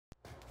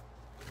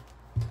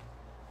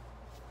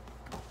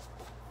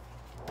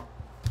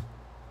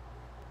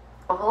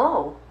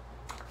hello.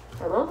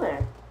 Hello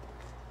there.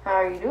 How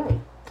are you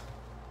doing?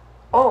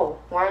 Oh,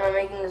 why am I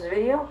making this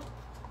video?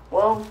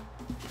 Well,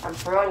 I'm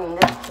promoting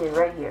this kid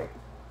right here.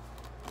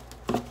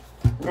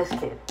 This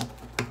kid.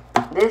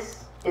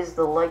 This is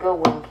the Lego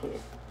Win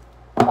Kid.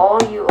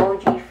 All you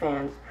OG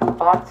fans who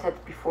bought sets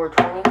before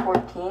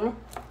 2014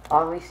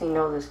 obviously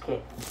know this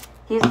kid.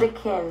 He's the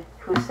kid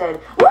who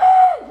said,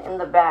 "Win!" in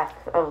the back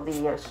of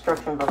the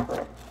instruction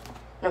booklet.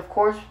 And of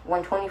course,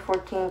 when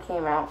 2014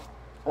 came out,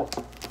 well,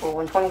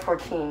 when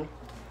 2014,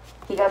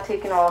 he got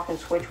taken off and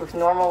switched with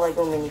normal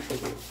Lego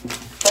minifigures,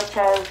 such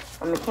as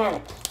a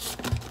mechanic,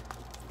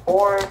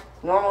 or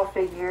normal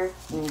figure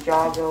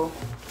Ninjago,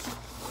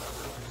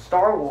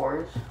 Star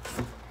Wars,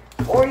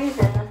 or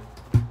even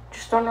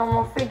just a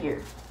normal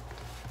figure.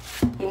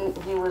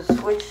 He was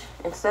switched,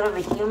 instead of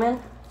a human,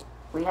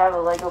 we have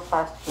a Lego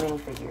plastic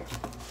minifigure.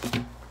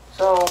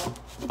 So,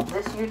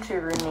 this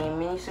YouTuber named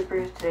Mini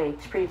Superheroes Today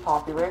is pretty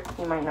popular.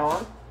 You might know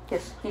him.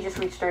 He just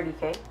reached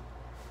 30K.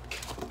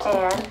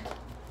 And,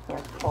 yeah,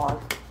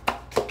 applause.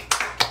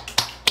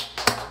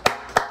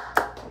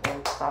 Okay,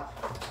 stop.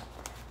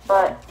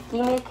 But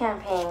he made a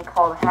campaign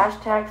called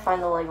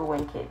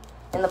 #FindTheLegoWinKid.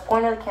 And the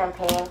point of the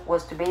campaign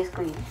was to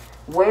basically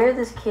where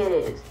this kid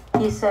is.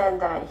 He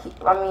said that,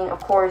 of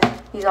course,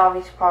 he's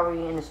obviously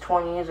probably in his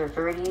 20s or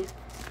 30s.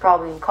 He's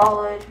probably in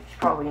college. He's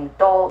probably an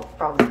adult. He's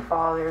probably a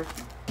father.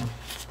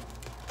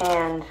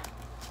 And,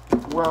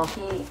 well,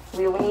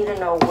 we need to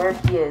know where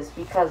he is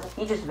because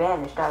he just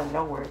vanished out of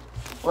nowhere.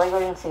 Lego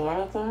didn't say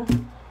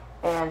anything.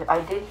 And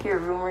I did hear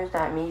rumors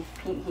that maybe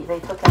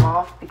they took him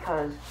off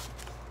because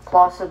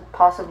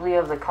possibly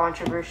of the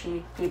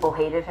controversy. People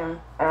hated him.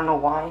 I don't know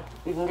why.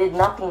 He did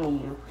nothing to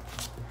you.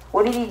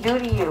 What did he do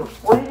to you?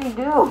 What did he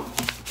do?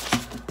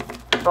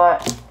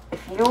 But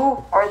if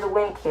you are the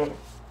Win Kid,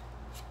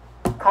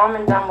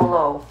 comment down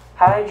below.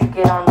 How did you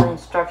get on the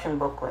instruction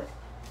booklet?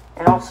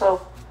 And also,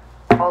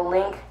 I'll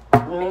link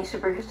Mini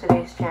Superheroes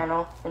Today's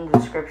channel in the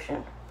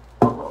description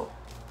below.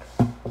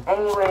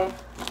 Anyway,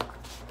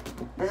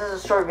 this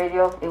is a short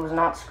video. It was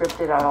not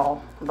scripted at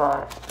all.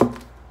 But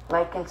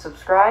like and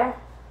subscribe.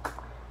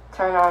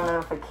 Turn on the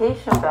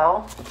notification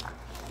bell.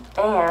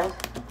 And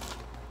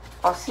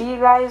I'll see you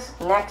guys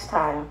next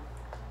time.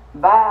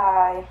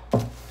 Bye.